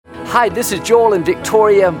Hi, this is Joel and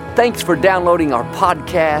Victoria. Thanks for downloading our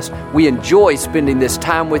podcast. We enjoy spending this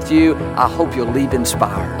time with you. I hope you'll leave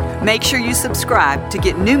inspired. Make sure you subscribe to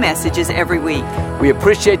get new messages every week. We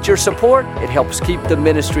appreciate your support. It helps keep the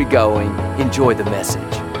ministry going. Enjoy the message.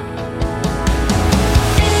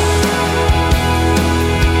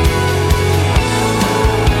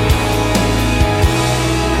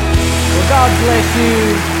 Well, God bless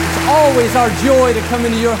you. It's always our joy to come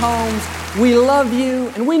into your homes. We love you,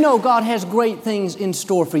 and we know God has great things in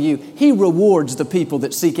store for you. He rewards the people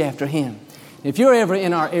that seek after Him. If you're ever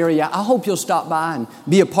in our area, I hope you'll stop by and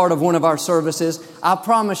be a part of one of our services. I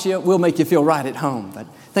promise you, we'll make you feel right at home. But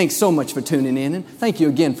thanks so much for tuning in, and thank you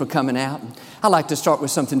again for coming out. I like to start with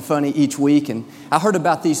something funny each week, and I heard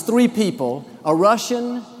about these three people, a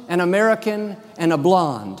Russian, an American, and a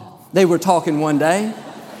blonde. They were talking one day.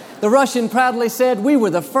 The Russian proudly said, "We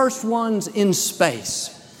were the first ones in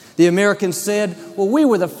space." The American said, "Well, we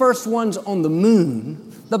were the first ones on the moon."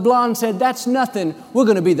 The blonde said, "That's nothing. We're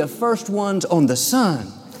going to be the first ones on the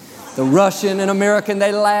sun." The Russian and American,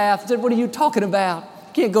 they laughed, said, "What are you talking about?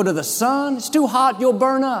 You can't go to the sun. It's too hot. You'll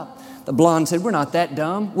burn up." The blonde said, "We're not that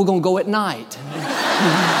dumb. We're going to go at night."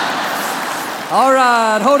 All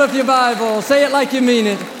right, hold up your Bible. Say it like you mean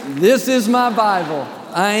it. This is my Bible.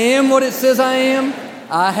 I am what it says I am.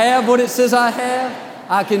 I have what it says I have.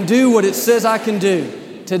 I can do what it says I can do.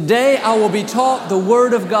 Today I will be taught the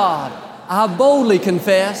Word of God. I boldly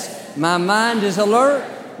confess, my mind is alert,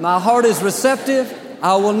 my heart is receptive,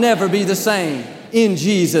 I will never be the same. In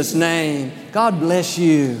Jesus' name, God bless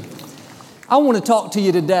you. I want to talk to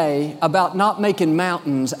you today about not making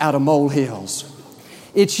mountains out of molehills.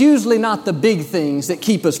 It's usually not the big things that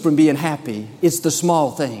keep us from being happy. It's the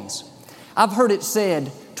small things. I've heard it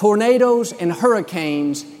said, tornadoes and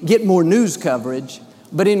hurricanes get more news coverage,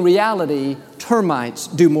 but in reality, termites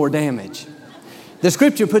do more damage. The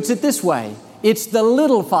scripture puts it this way: it's the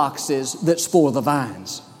little foxes that spoil the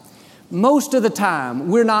vines. Most of the time,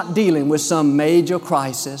 we're not dealing with some major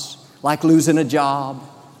crisis, like losing a job,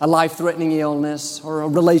 a life-threatening illness, or a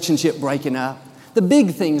relationship breaking up. The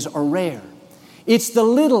big things are rare. It's the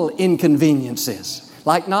little inconveniences,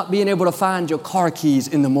 like not being able to find your car keys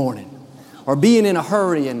in the morning, or being in a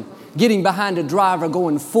hurry and getting behind a driver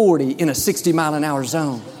going 40 in a 60-mile-an-hour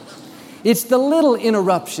zone. It's the little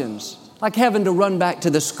interruptions, like having to run back to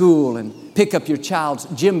the school and pick up your child's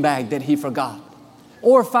gym bag that he forgot,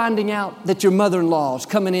 or finding out that your mother-in-law is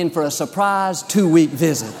coming in for a surprise 2-week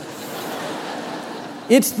visit.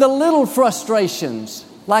 It's the little frustrations,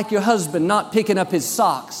 like your husband not picking up his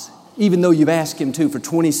socks, even though you've asked him to for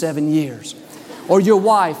 27 years, or your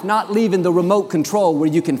wife not leaving the remote control where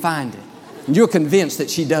you can find it. You're convinced that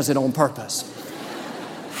she does it on purpose.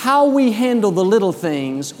 How we handle the little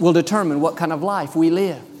things will determine what kind of life we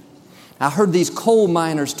live. I heard these coal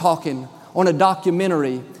miners talking on a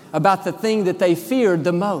documentary about the thing that they feared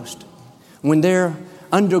the most. When they're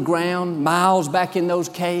underground, miles back in those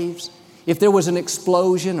caves, if there was an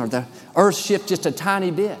explosion or the earth shift just a tiny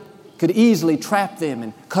bit, could easily trap them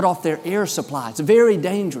and cut off their air supply. It's very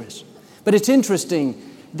dangerous. But it's interesting,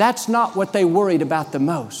 that's not what they worried about the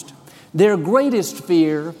most. Their greatest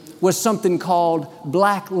fear was something called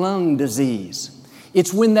black lung disease.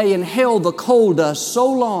 It's when they inhale the coal dust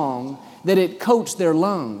so long that it coats their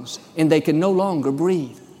lungs and they can no longer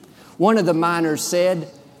breathe. One of the miners said,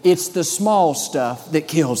 "It's the small stuff that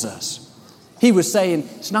kills us." He was saying,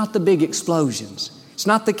 it's not the big explosions. It's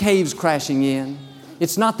not the caves crashing in.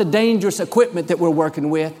 It's not the dangerous equipment that we're working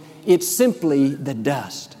with. It's simply the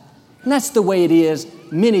dust. And that's the way it is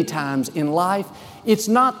many times in life. It's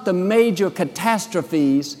not the major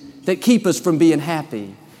catastrophes that keep us from being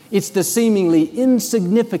happy. It's the seemingly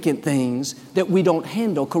insignificant things that we don't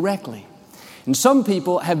handle correctly. And some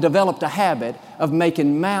people have developed a habit of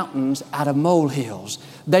making mountains out of molehills.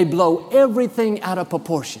 They blow everything out of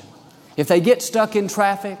proportion. If they get stuck in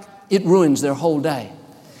traffic, it ruins their whole day.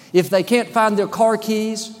 If they can't find their car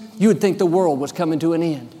keys, you would think the world was coming to an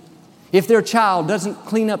end. If their child doesn't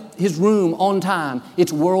clean up his room on time,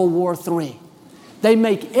 it's World War III. They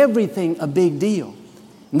make everything a big deal.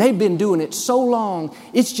 And they've been doing it so long,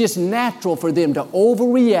 it's just natural for them to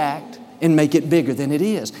overreact and make it bigger than it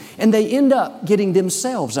is. And they end up getting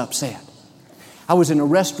themselves upset. I was in a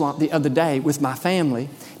restaurant the other day with my family,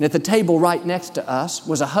 and at the table right next to us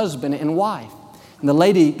was a husband and wife. And the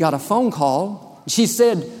lady got a phone call. She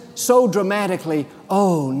said so dramatically,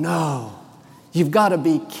 "Oh no, you've got to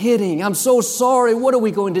be kidding. I'm so sorry. What are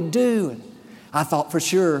we going to do?" And I thought for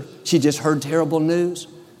sure she just heard terrible news.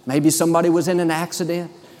 Maybe somebody was in an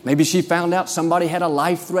accident. Maybe she found out somebody had a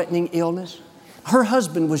life-threatening illness. Her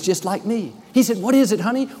husband was just like me. He said, "What is it,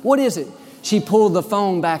 honey? What is it?" She pulled the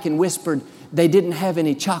phone back and whispered, "They didn't have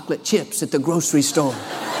any chocolate chips at the grocery store."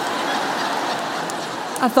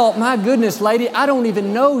 I thought, my goodness, lady, I don't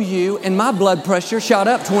even know you, and my blood pressure shot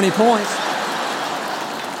up 20 points.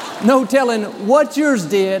 No telling what yours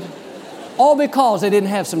did, all because they didn't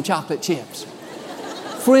have some chocolate chips.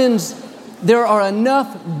 Friends, there are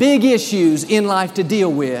enough big issues in life to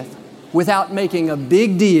deal with without making a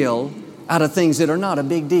big deal out of things that are not a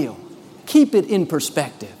big deal. Keep it in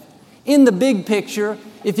perspective. In the big picture,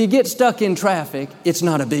 if you get stuck in traffic, it's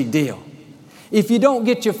not a big deal. If you don't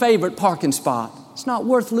get your favorite parking spot, it's not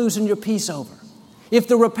worth losing your peace over. If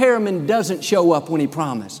the repairman doesn't show up when he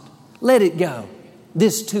promised, let it go.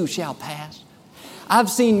 This too shall pass. I've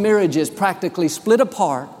seen marriages practically split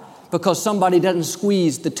apart because somebody doesn't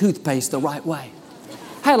squeeze the toothpaste the right way.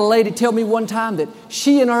 I had a lady tell me one time that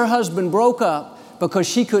she and her husband broke up because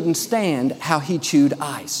she couldn't stand how he chewed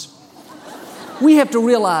ice. We have to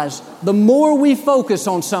realize the more we focus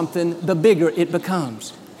on something, the bigger it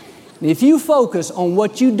becomes. And if you focus on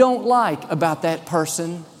what you don't like about that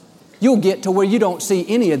person, you'll get to where you don't see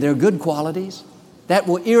any of their good qualities. That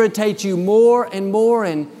will irritate you more and more,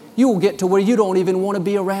 and you'll get to where you don't even want to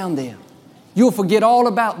be around them. You'll forget all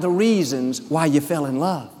about the reasons why you fell in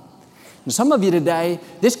love. And some of you today,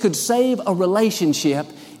 this could save a relationship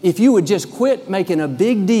if you would just quit making a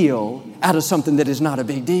big deal out of something that is not a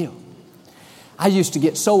big deal. I used to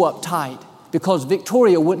get so uptight because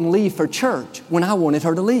Victoria wouldn't leave for church when I wanted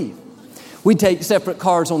her to leave. We'd take separate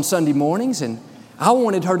cars on Sunday mornings, and I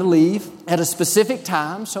wanted her to leave at a specific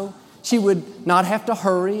time so she would not have to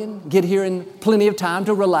hurry and get here in plenty of time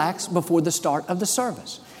to relax before the start of the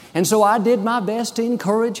service. And so I did my best to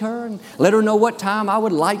encourage her and let her know what time I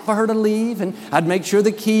would like for her to leave, and I'd make sure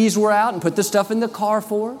the keys were out and put the stuff in the car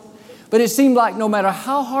for her. But it seemed like no matter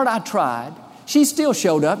how hard I tried, she still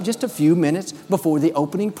showed up just a few minutes before the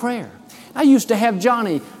opening prayer. I used to have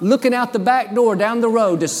Johnny looking out the back door down the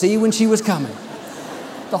road to see when she was coming.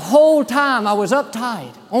 The whole time I was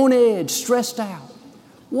uptight, on edge, stressed out.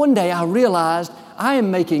 One day I realized I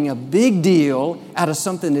am making a big deal out of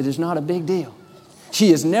something that is not a big deal.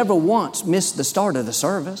 She has never once missed the start of the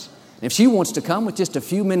service. If she wants to come with just a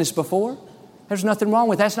few minutes before, there's nothing wrong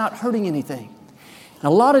with that. That's not hurting anything. And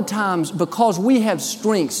a lot of times, because we have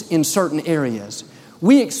strengths in certain areas,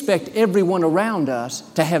 we expect everyone around us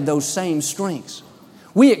to have those same strengths.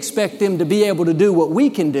 We expect them to be able to do what we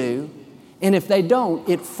can do, and if they don't,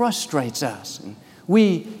 it frustrates us. And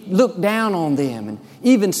we look down on them, and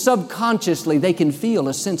even subconsciously they can feel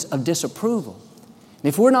a sense of disapproval. And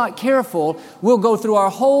if we're not careful, we'll go through our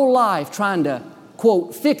whole life trying to,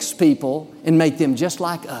 quote, fix people and make them just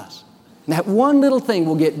like us. And that one little thing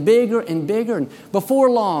will get bigger and bigger, and before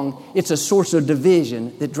long, it's a source of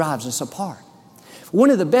division that drives us apart. One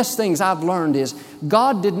of the best things I've learned is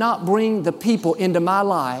God did not bring the people into my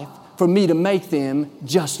life for me to make them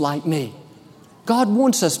just like me. God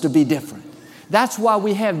wants us to be different. That's why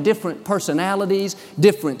we have different personalities,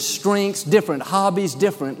 different strengths, different hobbies,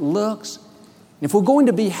 different looks. If we're going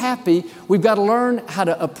to be happy, we've got to learn how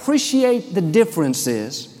to appreciate the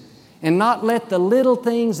differences and not let the little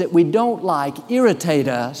things that we don't like irritate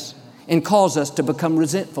us and cause us to become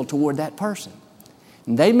resentful toward that person.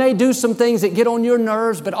 And they may do some things that get on your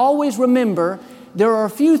nerves, but always remember there are a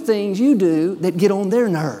few things you do that get on their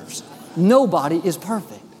nerves. Nobody is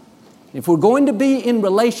perfect. If we're going to be in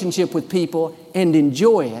relationship with people and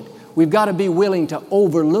enjoy it, we've got to be willing to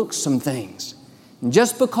overlook some things. And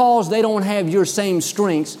just because they don't have your same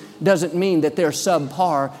strengths doesn't mean that they're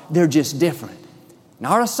subpar. They're just different. And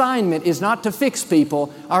our assignment is not to fix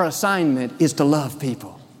people. Our assignment is to love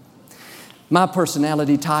people. My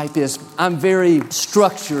personality type is I'm very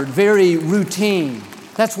structured, very routine.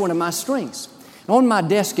 That's one of my strengths. On my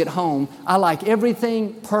desk at home, I like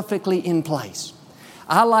everything perfectly in place.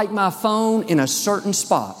 I like my phone in a certain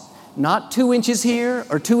spot, not 2 inches here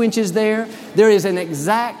or 2 inches there. There is an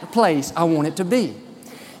exact place I want it to be.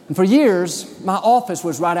 And for years, my office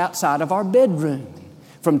was right outside of our bedroom.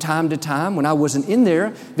 From time to time, when I wasn't in there,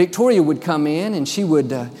 Victoria would come in and she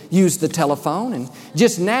would use the telephone, and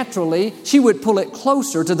just naturally, she would pull it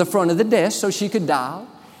closer to the front of the desk so she could dial,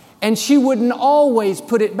 and she wouldn't always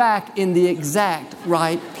put it back in the exact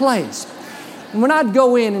right place. And when I'd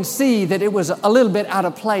go in and see that it was a little bit out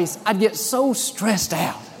of place, I'd get so stressed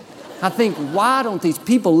out. I think, why don't these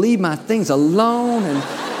people leave my things alone? And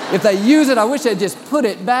if they use it, I wish they'd just put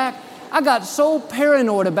it back. I got so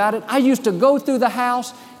paranoid about it, I used to go through the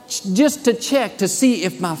house just to check to see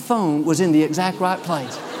if my phone was in the exact right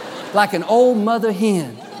place, like an old mother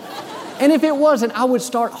hen. And if it wasn't, I would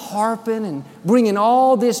start harping and bringing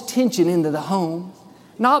all this tension into the home,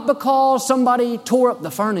 not because somebody tore up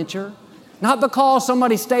the furniture, Not because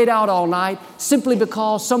somebody stayed out all night, simply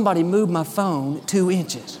because somebody moved my phone 2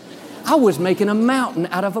 inches. I was making a mountain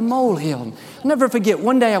out of a molehill. I'll never forget,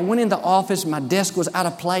 one day I went in the office, my desk was out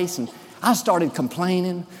of place, and I started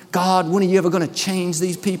complaining. God, when are you ever going to change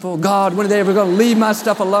these people? God, when are they ever going to leave my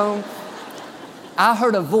stuff alone? I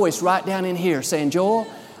heard a voice right down in here saying, Joel,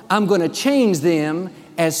 I'm going to change them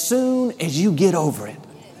as soon as you get over it.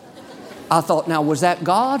 I thought, now, was that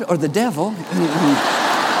God or the devil?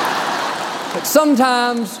 But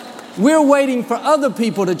sometimes we're waiting for other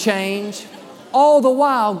people to change. All the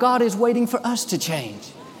while, God is waiting for us to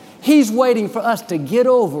change. He's waiting for us to get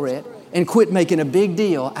over it and quit making a big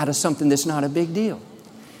deal out of something that's not a big deal.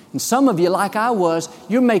 And some of you, like I was,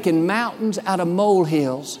 you're making mountains out of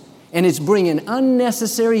molehills, and it's bringing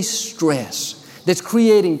unnecessary stress that's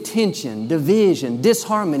creating tension, division,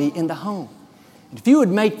 disharmony in the home. And if you would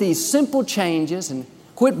make these simple changes and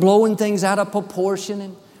quit blowing things out of proportion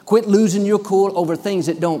and quit losing your cool over things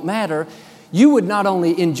that don't matter, you would not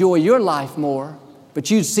only enjoy your life more,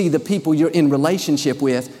 but you'd see the people you're in relationship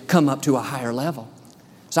with come up to a higher level.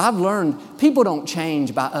 So I've learned people don't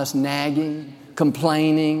change by us nagging,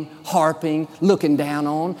 complaining, harping, looking down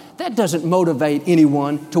on. That doesn't motivate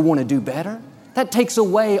anyone to want to do better. That takes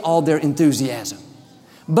away all their enthusiasm.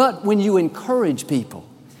 But when you encourage people,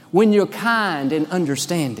 when you're kind and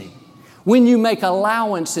understanding, when you make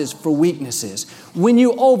allowances for weaknesses, when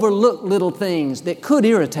you overlook little things that could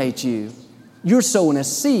irritate you, you're sowing a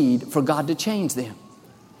seed for God to change them.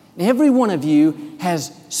 Every one of you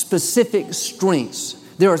has specific strengths.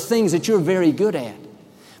 There are things that you're very good at.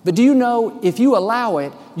 But do you know, if you allow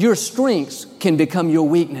it, your strengths can become your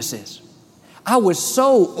weaknesses. I was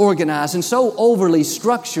so organized and so overly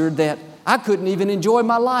structured that I couldn't even enjoy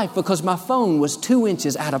my life because my phone was 2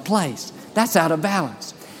 inches out of place. That's out of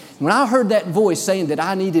balance. When I heard that voice saying that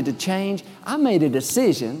I needed to change, I made a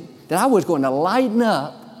decision that I was going to lighten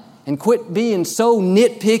up and quit being so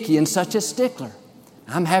nitpicky and such a stickler.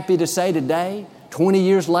 I'm happy to say today, 20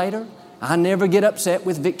 years later, I never get upset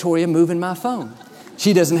with Victoria moving my phone.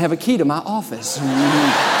 She doesn't have a key to my office.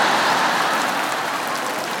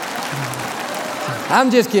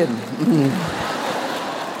 I'm just kidding.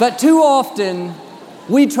 But too often,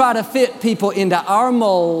 we try to fit people into our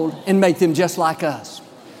mold and make them just like us.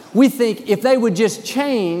 We think if they would just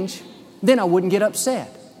change, then I wouldn't get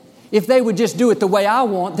upset. If they would just do it the way I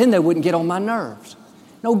want, then they wouldn't get on my nerves.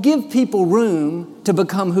 No, give people room to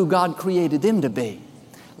become who God created them to be.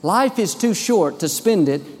 Life is too short to spend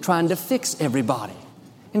it trying to fix everybody.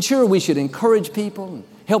 And sure, we should encourage people and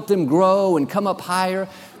help them grow and come up higher,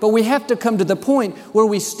 but we have to come to the point where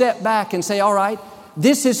we step back and say, all right,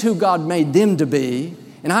 this is who God made them to be,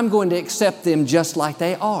 and I'm going to accept them just like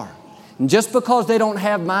they are. And just because they don't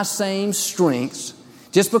have my same strengths,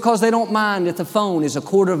 just because they don't mind if the phone is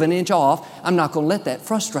 1/4 inch off, I'm not going to let that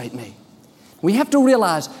frustrate me. We have to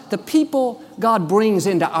realize the people God brings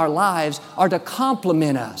into our lives are to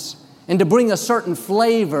complement us and to bring a certain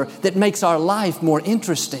flavor that makes our life more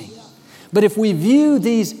interesting. But if we view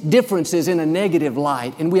these differences in a negative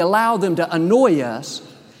light and we allow them to annoy us,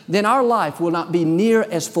 then our life will not be near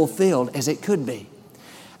as fulfilled as it could be.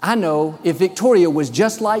 I know if Victoria was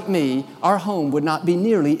just like me, our home would not be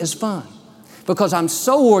nearly as fun. Because I'm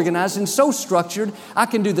so organized and so structured, I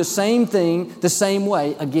can do the same thing the same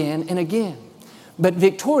way again and again. But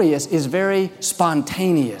Victoria is very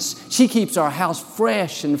spontaneous. She keeps our house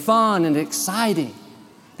fresh and fun and exciting.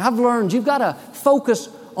 I've learned you've got to focus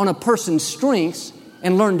on a person's strengths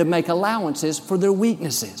and learn to make allowances for their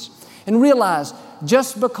weaknesses. And realize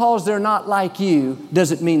just because they're not like you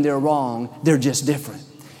doesn't mean they're wrong. They're just different.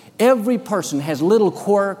 Every person has little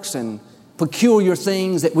quirks and peculiar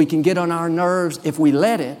things that we can get on our nerves if we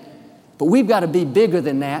let it. But we've got to be bigger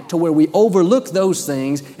than that to where we overlook those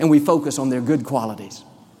things and we focus on their good qualities.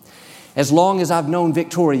 As long as I've known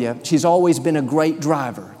Victoria, she's always been a great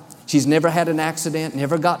driver. She's never had an accident,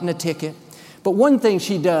 never gotten a ticket. But one thing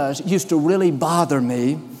she does used to really bother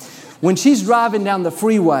me. When she's driving down the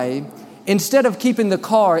freeway, instead of keeping the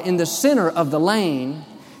car in the center of the lane,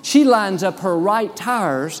 she lines up her right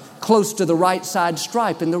tires close to the right side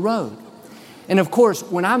stripe in the road. And of course,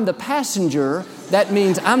 when I'm the passenger, that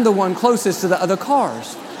means I'm the one closest to the other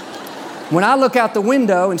cars. When I look out the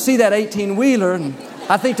window and see that 18-wheeler,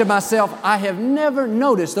 I think to myself, I have never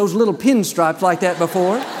noticed those little pinstripes like that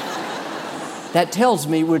before. That tells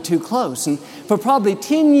me we're too close. And for probably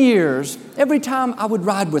 10 years, every time I would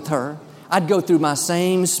ride with her, I'd go through my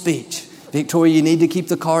same speech. Victoria, you need to keep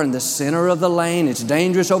the car in the center of the lane. It's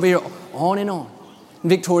dangerous over here, on and on. And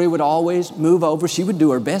Victoria would always move over. She would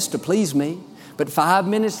do her best to please me. But 5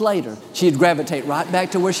 minutes later, she'd gravitate right back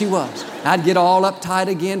to where she was. I'd get all uptight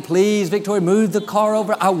again. Please, Victoria, move the car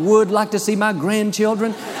over. I would like to see my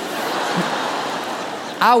grandchildren.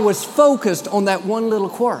 I was focused on that one little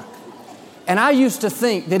quirk. And I used to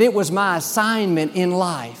think that it was my assignment in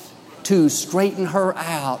life to straighten her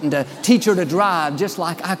out and to teach her to drive just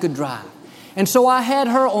like I could drive. And so I had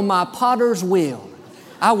her on my potter's wheel.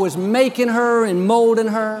 I was making her and molding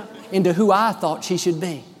her into who I thought she should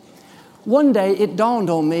be. One day it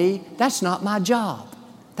dawned on me, that's not my job.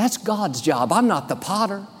 That's God's job. I'm not the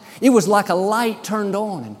potter. It was like a light turned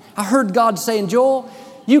on. And I heard God saying, Joel,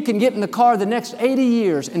 you can get in the car the next 80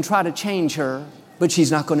 years and try to change her, but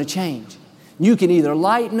she's not going to change. You can either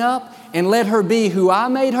lighten up and let her be who I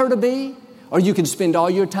made her to be, or you can spend all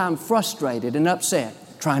your time frustrated and upset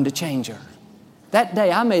trying to change her. That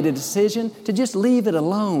day I made a decision to just leave it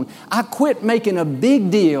alone. I quit making a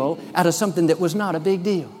big deal out of something that was not a big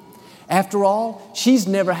deal. After all, she's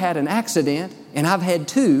never had an accident, and I've had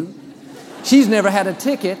 2. She's never had a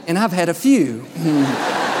ticket, and I've had a few.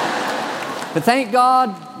 But thank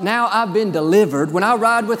God, now I've been delivered. When I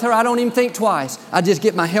ride with her, I don't even think twice. I just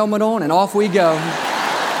get my helmet on and off we go.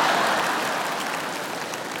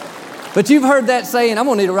 But you've heard that saying, I'm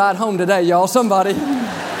going to need a ride home today, y'all, somebody.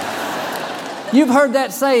 You've heard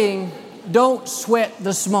that saying, don't sweat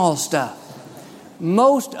the small stuff.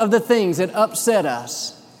 Most of the things that upset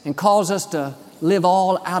us and cause us to live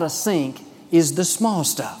all out of sync is the small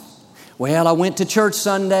stuff. Well, I went to church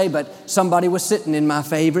Sunday, but somebody was sitting in my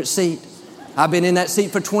favorite seat. I've been in that seat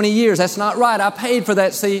for 20 years. That's not right. I paid for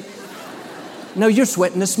that seat. No, you're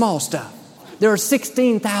sweating the small stuff. There are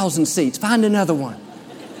 16,000 seats. Find another one.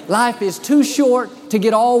 Life is too short to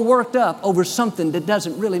get all worked up over something that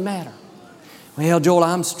doesn't really matter. Well, Joel,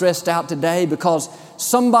 I'm stressed out today because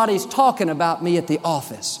somebody's talking about me at the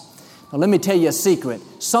office. Now, let me tell you a secret.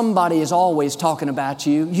 Somebody is always talking about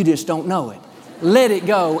you. You just don't know it. Let it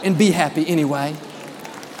go and be happy anyway.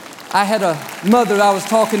 I had a mother I was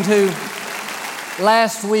talking to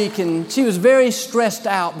last week, and she was very stressed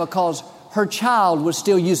out because her child was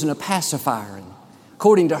still using a pacifier. And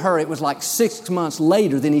according to her, it was like 6 months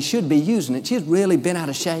later than he should be using it. She's really been out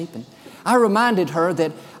of shape. And I reminded her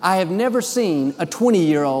that I have never seen a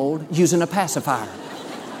 20-year-old using a pacifier.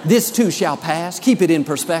 This too shall pass. Keep it in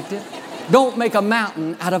perspective. Don't make a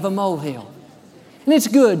mountain out of a molehill. And it's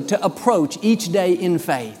good to approach each day in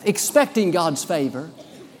faith, expecting God's favor,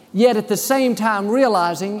 yet at the same time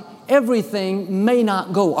realizing everything may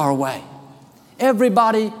not go our way.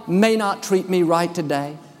 Everybody may not treat me right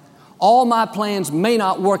today. All my plans may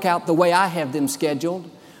not work out the way I have them scheduled,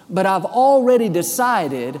 but I've already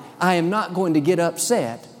decided I am not going to get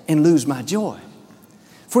upset and lose my joy.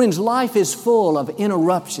 Friends, life is full of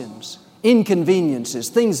interruptions, inconveniences,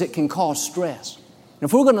 things that can cause stress. And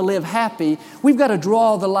if we're going to live happy, we've got to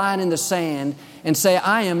draw the line in the sand and say,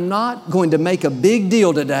 I am not going to make a big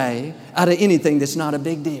deal today out of anything that's not a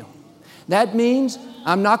big deal. That means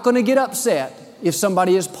I'm not going to get upset if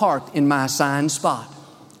somebody is parked in my assigned spot.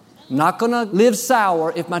 I'm not going to live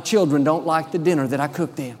sour if my children don't like the dinner that I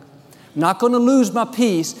cooked them. I'm not going to lose my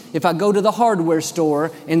peace if I go to the hardware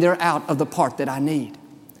store and they're out of the part that I need.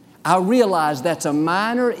 I realize that's a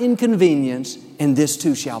minor inconvenience, and this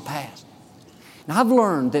too shall pass. Now, I've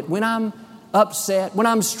learned that when I'm upset, when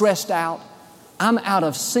I'm stressed out, I'm out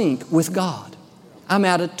of sync with God. I'm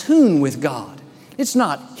out of tune with God. It's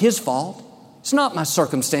not His fault. It's not my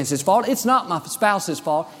circumstances' fault. It's not my spouse's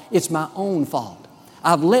fault. It's my own fault.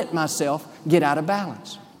 I've let myself get out of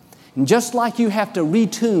balance. And just like you have to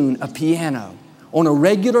retune a piano on a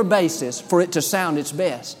regular basis for it to sound its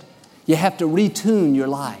best, you have to retune your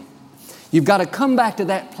life. You've got to come back to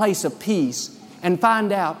that place of peace and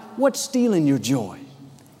find out what's stealing your joy.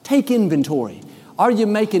 Take inventory. Are you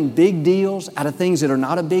making big deals out of things that are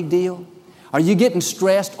not a big deal? Are you getting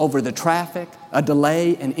stressed over the traffic, a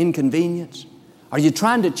delay, and inconvenience? Are you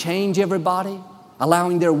trying to change everybody,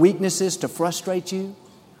 allowing their weaknesses to frustrate you?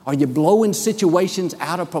 Are you blowing situations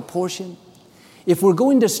out of proportion? If we're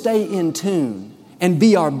going to stay in tune and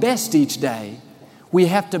be our best each day, we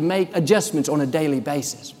have to make adjustments on a daily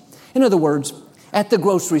basis. In other words, at the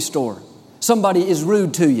grocery store, somebody is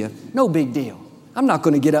rude to you. No big deal. I'm not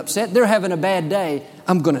going to get upset. They're having a bad day.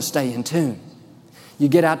 I'm going to stay in tune. You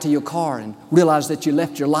get out to your car and realize that you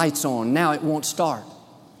left your lights on. Now it won't start.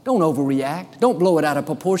 Don't overreact. Don't blow it out of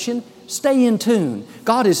proportion. Stay in tune.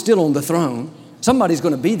 God is still on the throne. Somebody's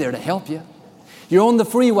going to be there to help you. You're on the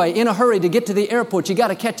freeway in a hurry to get to the airport. You got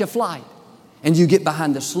to catch a flight. And you get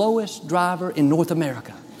behind the slowest driver in North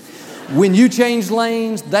America. When you change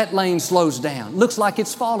lanes, that lane slows down. Looks like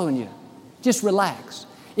it's following you. Just relax.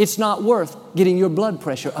 It's not worth getting your blood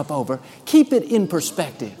pressure up over. Keep it in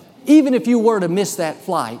perspective. Even if you were to miss that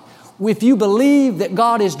flight, if you believe that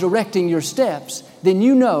God is directing your steps, then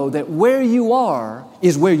you know that where you are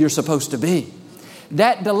is where you're supposed to be.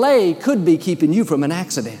 That delay could be keeping you from an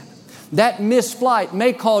accident. That missed flight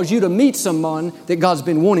may cause you to meet someone that God's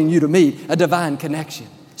been wanting you to meet, a divine connection.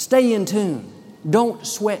 Stay in tune. Don't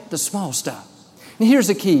sweat the small stuff. And here's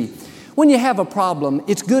the key. When you have a problem,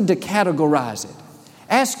 it's good to categorize it.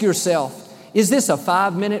 Ask yourself, is this a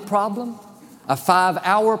 5-minute problem, a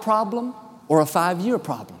 5-hour problem, or a 5-year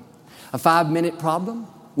problem? A 5-minute problem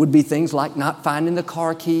would be things like not finding the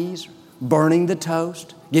car keys, burning the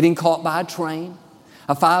toast, getting caught by a train.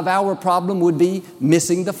 A 5-hour problem would be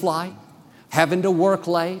missing the flight, having to work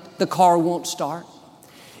late, the car won't start.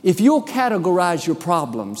 If you'll categorize your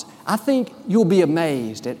problems, I think you'll be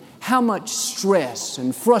amazed at how much stress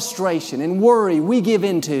and frustration and worry we give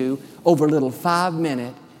into over little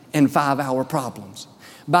 5-minute and 5-hour problems.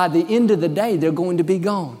 By the end of the day, they're going to be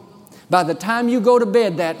gone. By the time you go to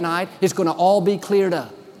bed that night, it's going to all be cleared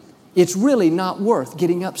up. It's really not worth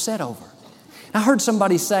getting upset over. I heard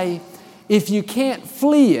somebody say, if you can't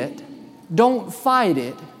flee it, don't fight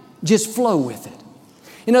it, just flow with it.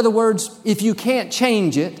 In other words, if you can't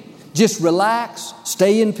change it, just relax,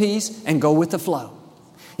 stay in peace, and go with the flow.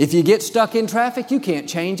 If you get stuck in traffic, you can't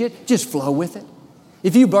change it, just flow with it.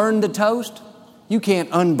 If you burn the toast, you can't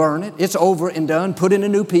unburn it. It's over and done. Put in a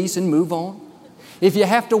new piece and move on. If you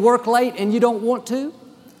have to work late and you don't want to,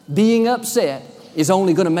 being upset is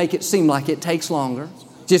only going to make it seem like it takes longer.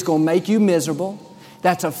 It's just going to make you miserable.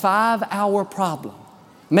 That's a 5-hour problem.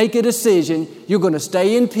 Make a decision. You're going to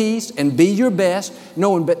stay in peace and be your best,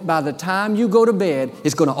 knowing that by the time you go to bed,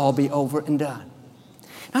 it's going to all be over and done.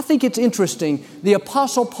 I think it's interesting. The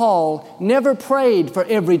Apostle Paul never prayed for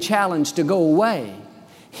every challenge to go away.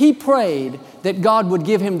 He prayed that God would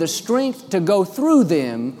give him the strength to go through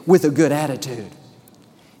them with a good attitude.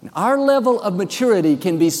 Our level of maturity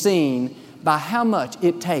can be seen by how much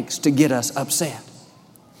it takes to get us upset.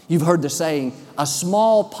 You've heard the saying, a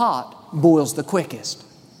small pot boils the quickest.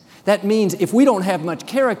 That means if we don't have much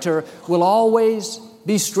character, we'll always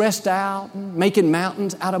be stressed out and making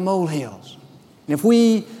mountains out of molehills. And if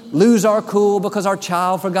we lose our cool because our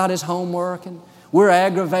child forgot his homework, and we're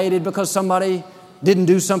aggravated because somebody didn't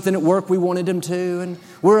do something at work we wanted them to, and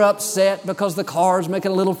we're upset because the car's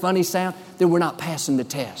making a little funny sound, then we're not passing the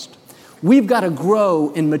test. We've got to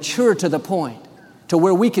grow and mature to the point to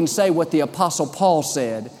where we can say what the Apostle Paul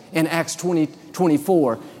said in Acts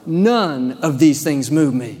 20:24, none of these things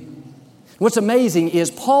move me. What's amazing is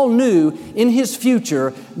Paul knew in his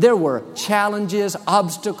future there were challenges,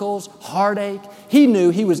 obstacles, heartache. He knew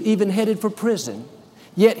he was even headed for prison.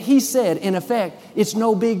 Yet he said, in effect, it's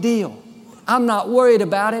no big deal. I'm not worried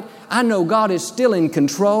about it. I know God is still in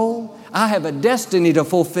control. I have a destiny to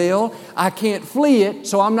fulfill. I can't flee it,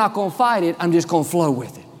 so I'm not going to fight it. I'm just going to flow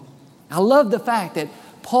with it. I love the fact that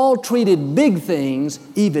Paul treated big things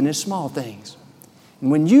even as small things. And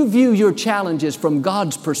when you view your challenges from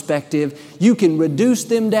God's perspective, you can reduce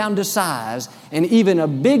them down to size, and even a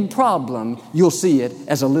big problem, you'll see it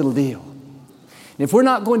as a little deal. And if we're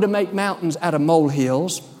not going to make mountains out of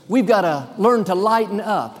molehills, we've got to learn to lighten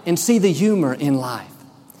up and see the humor in life.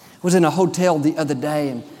 I was in a hotel the other day,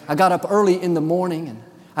 and I got up early in the morning, and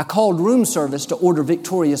I called room service to order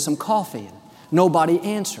Victoria some coffee, and nobody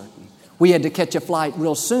answered. We had to catch a flight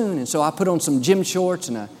real soon, and so I put on some gym shorts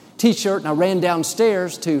and a T-shirt, and I ran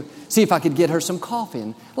downstairs to see if I could get her some coffee.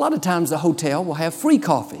 And a lot of times the hotel will have free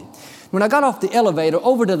coffee. When I got off the elevator,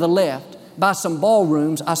 over to the left, by some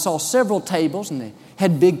ballrooms, I saw several tables, and they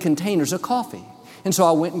had big containers of coffee. And so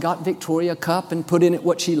I went and got Victoria a cup and put in it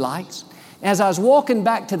what she likes. As I was walking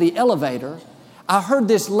back to the elevator, I heard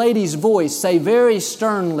this lady's voice say very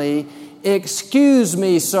sternly, "Excuse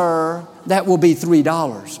me, sir, that will be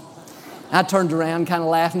 $3. I turned around, kind of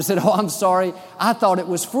laughed and said, "Oh, I'm sorry. I thought it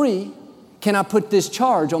was free. Can I put this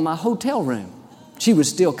charge on my hotel room?" She was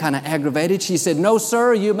still kind of aggravated. She said, "No,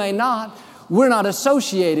 sir, you may not. We're not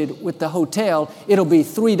associated with the hotel. It'll be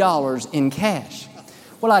 $3 in cash."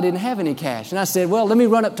 Well, I didn't have any cash. And I said, "Well, let me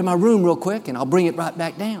run up to my room real quick and I'll bring it right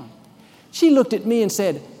back down." She looked at me and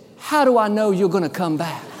said, "How do I know you're going to come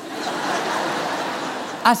back?"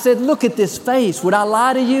 I said, "Look at this face. Would I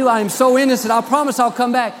lie to you? I am so innocent. I promise I'll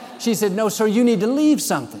come back." She said, "No, sir, you need to leave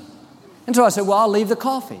something." And so I said, "Well, I'll leave the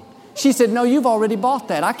coffee." She said, "No, you've already bought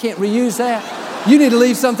that. I can't reuse that. You need to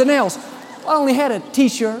leave something else." I only had a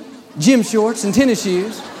T-shirt, gym shorts, and tennis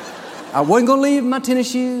shoes. I wasn't going to leave my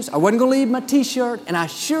tennis shoes. I wasn't going to leave my T-shirt. And I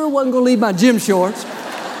sure wasn't going to leave my gym shorts.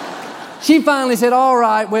 She finally said, "All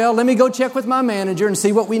right, well, let me go check with my manager and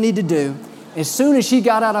see what we need to do." As soon as she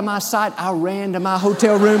got out of my sight, I ran to my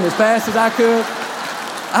hotel room as fast as I could.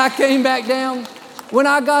 I came back down. When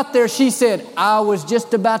I got there, she said, I was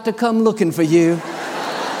just about to come looking for you.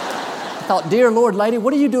 I thought, dear Lord, lady,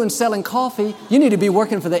 what are you doing selling coffee? You need to be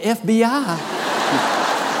working for the FBI.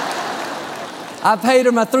 I paid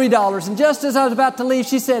her my $3, and just as I was about to leave,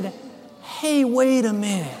 she said, hey, wait a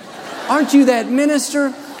minute. Aren't you that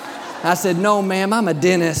minister? I said, no, ma'am, I'm a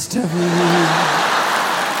dentist.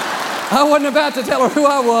 I wasn't about to tell her who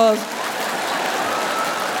I was.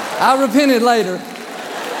 I repented later.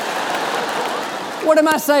 What am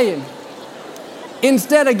I saying?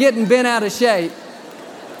 Instead of getting bent out of shape,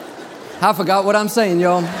 I forgot what I'm saying,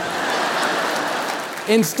 y'all.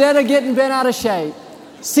 Instead of getting bent out of shape,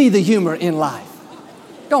 see the humor in life.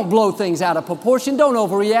 Don't blow things out of proportion. Don't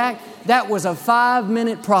overreact. That was a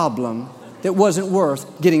 5-minute problem that wasn't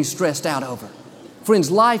worth getting stressed out over.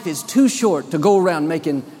 Friends, life is too short to go around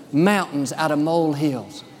making mountains out of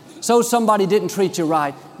molehills. So somebody didn't treat you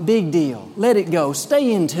right, big deal. Let it go.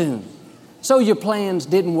 Stay in tune. So your plans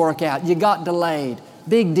didn't work out. You got delayed.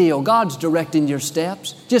 Big deal. God's directing your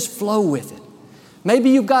steps. Just flow with it. Maybe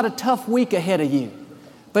you've got a tough week ahead of you.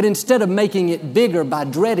 But instead of making it bigger by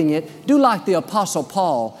dreading it, do like the Apostle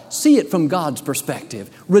Paul. See it from God's perspective.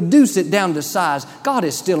 Reduce it down to size. God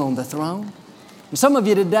is still on the throne. And some of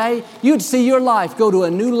you today, you'd see your life go to a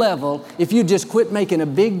new level if you just quit making a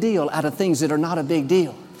big deal out of things that are not a big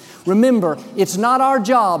deal. Remember, it's not our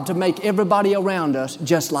job to make everybody around us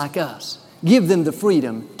just like us. Give them the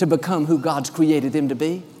freedom to become who God's created them to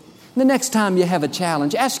be. The next time you have a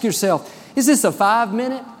challenge, ask yourself, is this a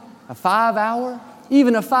 5-minute, a 5-hour,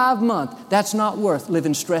 even a 5-month? That's not worth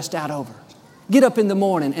living stressed out over. Get up in the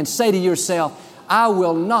morning and say to yourself, I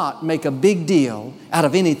will not make a big deal out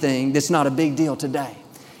of anything that's not a big deal today.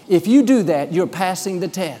 If you do that, you're passing the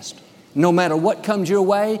test. No matter what comes your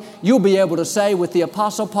way, you'll be able to say with the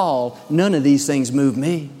Apostle Paul, none of these things move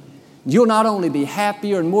me. You'll not only be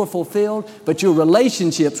happier and more fulfilled, but your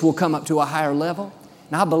relationships will come up to a higher level.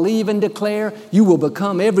 And I believe and declare you will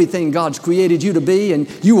become everything God's created you to be, and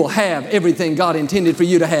you will have everything God intended for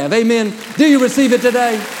you to have. Amen. Do you receive it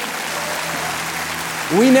today?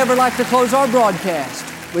 We never like to close our broadcast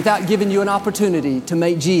without giving you an opportunity to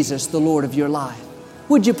make Jesus the Lord of your life.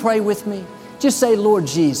 Would you pray with me? Just say, Lord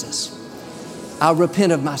Jesus, I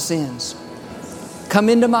repent of my sins. Come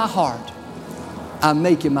into my heart. I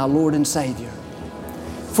make you my Lord and Savior.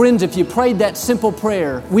 Friends, if you prayed that simple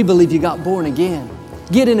prayer, we believe you got born again.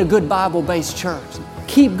 Get in a good Bible-based church.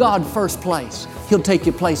 Keep God first place. He'll take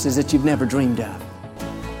you places that you've never dreamed of.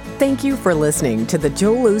 Thank you for listening to the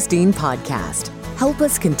Joel Osteen Podcast. Help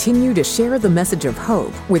us continue to share the message of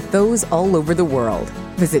hope with those all over the world.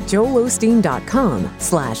 Visit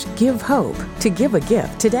joelosteen.com/give hope to give a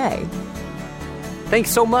gift today.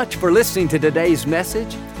 Thanks so much for listening to today's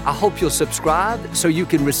message. I hope you'll subscribe so you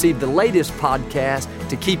can receive the latest podcast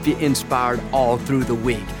to keep you inspired all through the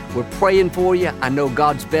week. We're praying for you. I know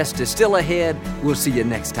God's best is still ahead. We'll see you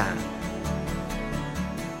next time.